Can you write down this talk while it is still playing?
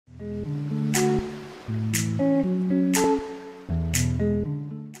Hello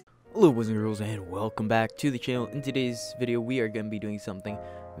boys and girls, and welcome back to the channel. In today's video we are going to be doing something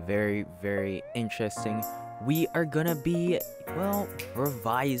very interesting. We are gonna be, well,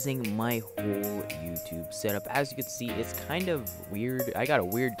 revising my whole YouTube setup. As you can see, it's kind of weird. I got a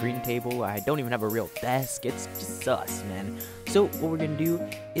weird green table. I don't even have a real desk. It's just sus, man. So what we're gonna do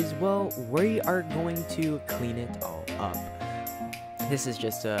is, well, we are going to clean it all up. This is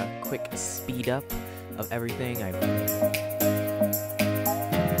just a quick speed up of everything.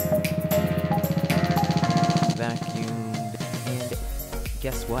 Vacuumed, and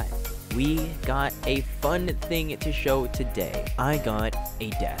guess what? We got a fun thing to show today. I got a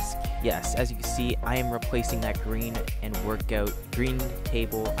desk. Yes, as you can see, I am replacing that green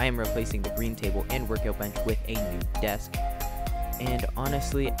table. I am replacing the green table and workout bench with a new desk. And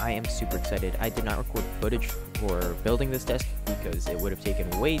honestly, I am super excited. I did not record footage for building this desk because it would have taken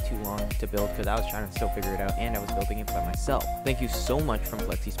way too long to build, because I was trying to still figure it out and I was building it by myself. Thank you so much from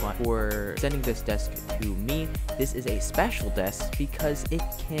FlexiSpot for sending this desk to me. This is a special desk because it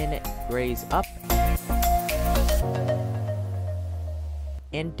can raise up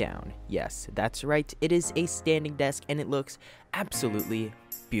and down. Yes, that's right. It is a standing desk and it looks absolutely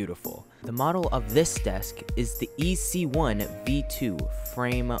beautiful. The model of this desk is the EC1 V2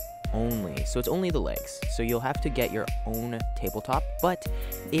 frame only, so it's only the legs, so you'll have to get your own tabletop, but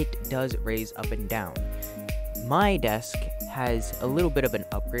it does raise up and down. My desk has a little bit of an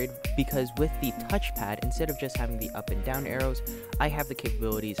upgrade because with the touchpad, instead of just having the up and down arrows, I have the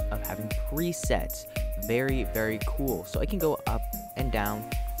capabilities of having presets. Very cool. So I can go up and down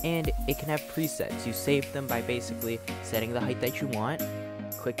and it can have presets. You save them by basically setting the height that you want,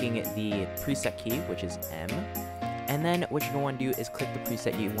 clicking the preset key, which is M, and then what you're going to want to do is click the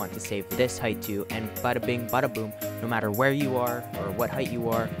preset you want to save this height to, and bada bing, bada boom, no matter where you are or what height you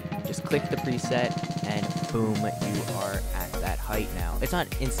are, just click the preset and boom, you are at that height now. It's not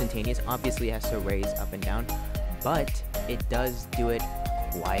instantaneous, obviously it has to raise up and down, but it does do it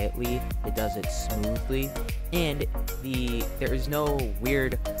quietly, it does it smoothly, and there is no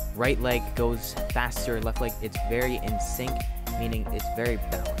weird right leg goes faster, left leg, it's very in sync, meaning it's very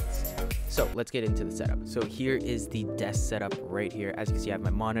balanced. So let's get into the setup. So here is the desk setup right here. As you can see, I have my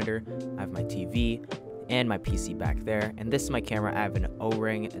monitor, I have my TV, and my PC back there, and this is my camera. I have an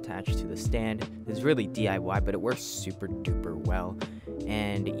O-ring attached to the stand. It's really DIY, but it works super duper well.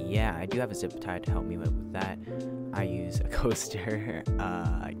 And yeah, I do have a zip tie to help me with that. I use a coaster.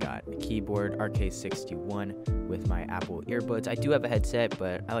 I got a keyboard, RK61 with my Apple earbuds. I do have a headset,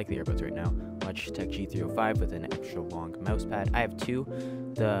 but I like the earbuds right now. Logitech G305 with an extra long mouse pad. I have two.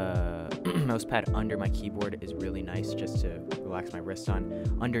 The mouse pad under my keyboard is really nice just to relax my wrist on.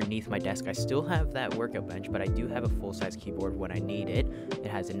 Underneath my desk, I still have that workout bench, but I do have a full-size keyboard when I need it. It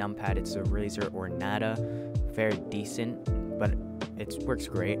has a numpad. It's a Razer Ornata. Very decent, but it works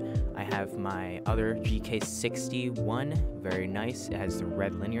great. I have my other GK61, very nice. It has the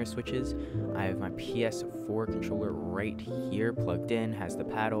red linear switches. I have my PS4 controller right here plugged in, has the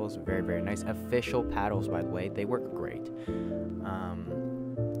paddles, very nice. Official paddles, by the way, they work great.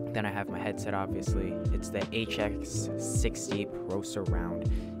 Then I have my headset, obviously. It's the HX60 Pro Surround.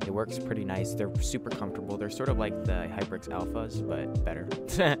 It works pretty nice. They're super comfortable. They're sort of like the HyperX Alphas, but better.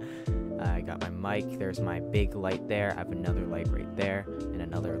 I got my mic. There's my big light there. I have another light right there and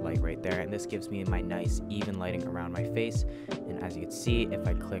another light right there. And this gives me my nice even lighting around my face. And as you can see, if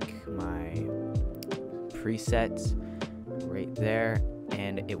I click my presets right there,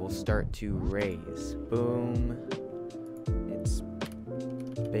 and it will start to raise. Boom. It's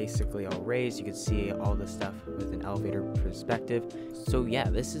basically all raised. You can see all the stuff with an elevator perspective. So yeah,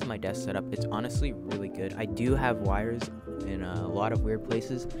 this is my desk setup. It's honestly really good. I do have wires in a lot of weird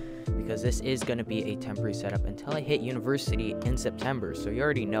places because this is going to be a temporary setup until I hit university in September. So you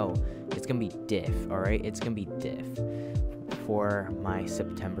already know it's going to be diff, all right? It's going to be diff for my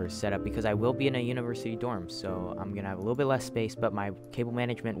September setup because I will be in a university dorm, so I'm going to have a little bit less space, but my cable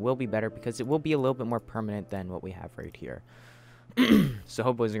management will be better because it will be a little bit more permanent than what we have right here. So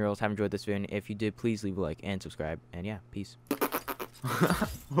hope boys and girls have enjoyed this video, and if you did, please leave a like and subscribe, and yeah, peace.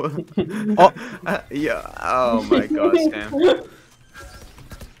 Yeah, oh my god, Sam.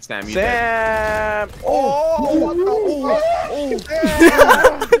 Sam, you Sam! dead. Oh, what the?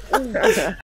 Oh,